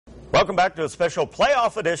Welcome back to a special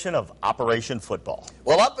playoff edition of Operation Football.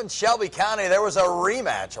 Well, up in Shelby County, there was a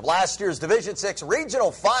rematch of last year's Division VI regional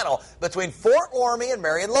final between Fort Loramie and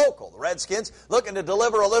Marion Local. The Redskins looking to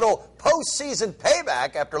deliver a little postseason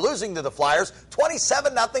payback after losing to the Flyers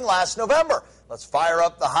 27-0 last November. Let's fire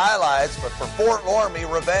up the highlights, but for Fort Loramie,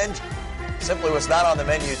 revenge simply was not on the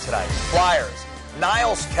menu tonight. Flyers,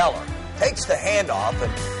 Niles Keller takes the handoff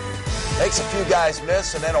and makes a few guys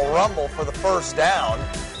miss and then a rumble for the first down.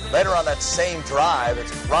 Later on that same drive,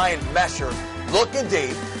 it's Ryan Mesher looking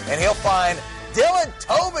deep, and he'll find Dylan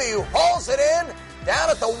Toby, who hauls it in down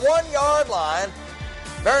at the 1-yard line.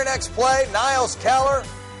 Very next play, Niles Keller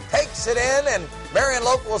takes it in, and Marion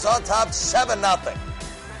Local is on top 7-0.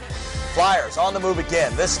 Flyers on the move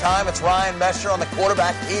again. This time it's Ryan Mesher on the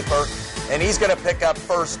quarterback keeper, and he's going to pick up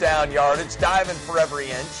first down yardage, diving for every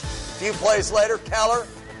inch. A few plays later, Keller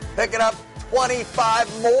picking up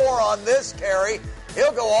 25 more on this carry.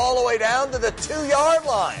 He'll go all the way down to the 2-yard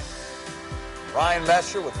line. Ryan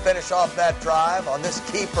Mesher would finish off that drive on this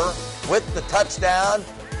keeper with the touchdown.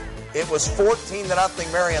 It was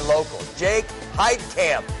 14-0 Marion Local. Jake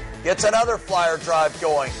Heitkamp gets another Flyer drive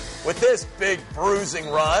going with this big bruising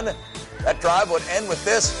run. That drive would end with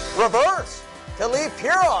this reverse to Lee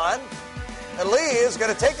Puron. And Lee is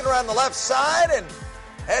going to take it around the left side and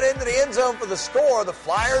head into the end zone for the score. The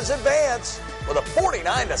Flyers advance with a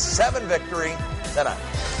 49-7 victory tonight.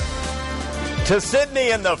 To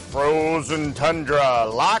Sydney in the frozen tundra.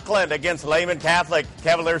 Lockland against Lehman Catholic.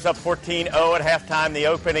 Cavaliers up 14-0 at halftime. The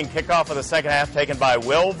opening kickoff of the second half taken by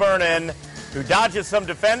Will Vernon, who dodges some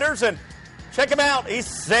defenders. And check him out. He's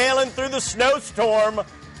sailing through the snowstorm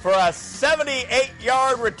for a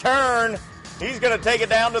 78-yard return. He's going to take it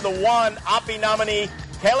down to the 1. Oppie nominee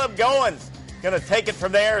Caleb Goins going to take it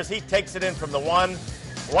from there as he takes it in from the 1.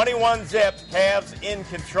 21-zip. Cavs in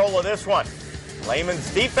control of this one.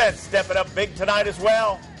 Lehman's defense stepping up big tonight as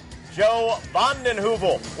well. Joe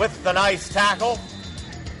Vondenheuvel with the nice tackle.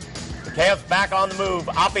 The Cavs back on the move.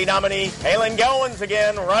 Oppie nominee Kalen Goins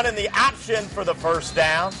again running the option for the first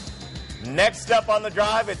down. Next up on the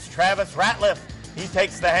drive, it's Travis Ratliff. He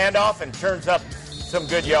takes the handoff and turns up some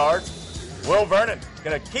good yards. Will Vernon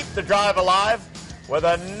going to keep the drive alive with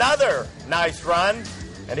another nice run.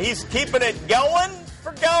 And he's keeping it going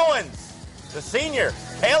for Goins. The senior,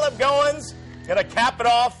 Caleb Goins, going to cap it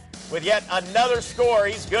off with yet another score.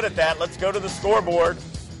 He's good at that. Let's go to the scoreboard.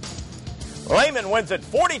 Lehman wins it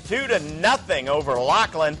 42-0 over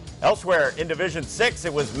Lockland. Elsewhere in Division VI,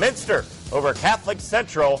 it was Minster over Catholic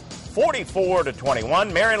Central,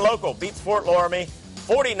 44-21. Marion Local beats Fort Loramie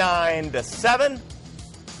 49-7.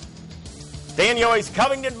 Dan Yohe's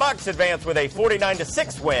Covington Bucks advance with a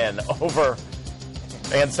 49-6 win over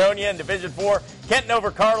Ansonia in Division IV. Kenton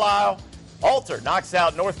over Carlisle. Alter knocks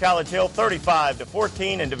out North College Hill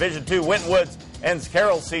 35-14 in Division II. Winton Woods ends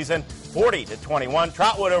Carroll's season 40-21.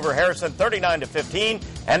 Trotwood over Harrison 39-15.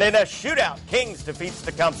 And in a shootout, Kings defeats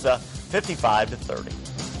Tecumseh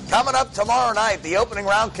 55-30. Coming up tomorrow night, the opening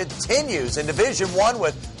round continues in Division I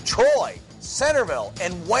with Troy, Centerville,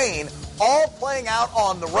 and Wayne all playing out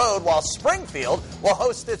on the road, while Springfield will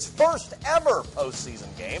host its first ever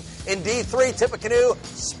postseason game. In D3, Tippecanoe,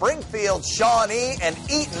 Springfield, Shawnee, and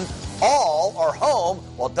Eaton all are home,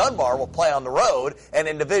 while Dunbar will play on the road. And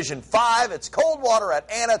in Division 5, it's Coldwater at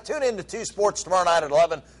Anna. Tune in to 2 Sports tomorrow night at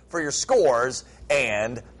 11 for your scores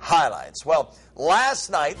and highlights. Well,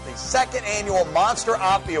 last night, the second annual Monster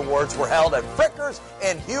Oppie Awards were held at Frickers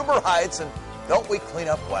in Huber Heights, and don't we clean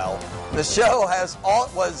up well? The show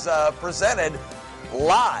was presented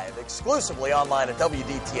live exclusively online at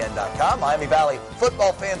WDTN.com. Miami Valley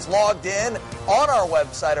football fans logged in on our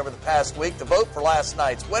website over the past week to vote for last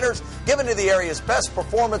night's winners, given to the area's best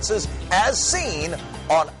performances as seen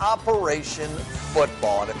on Operation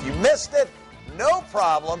Football. And if you missed it, no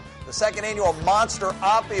problem. The second annual Monster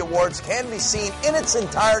Oppie Awards can be seen in its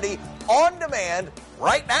entirety on demand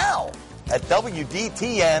right now at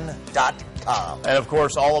WDTN.com. And, of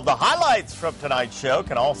course, all of the highlights from tonight's show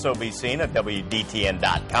can also be seen at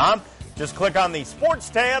WDTN.com. Just click on the Sports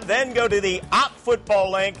tab, then go to the Op Football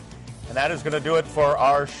link, and that is going to do it for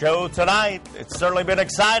our show tonight. It's certainly been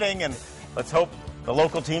exciting, and let's hope the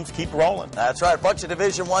local teams keep rolling. That's right. A bunch of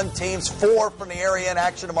Division I teams, 4 from the area in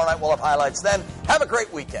action tomorrow night. We'll have highlights then. Have a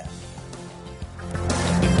great weekend.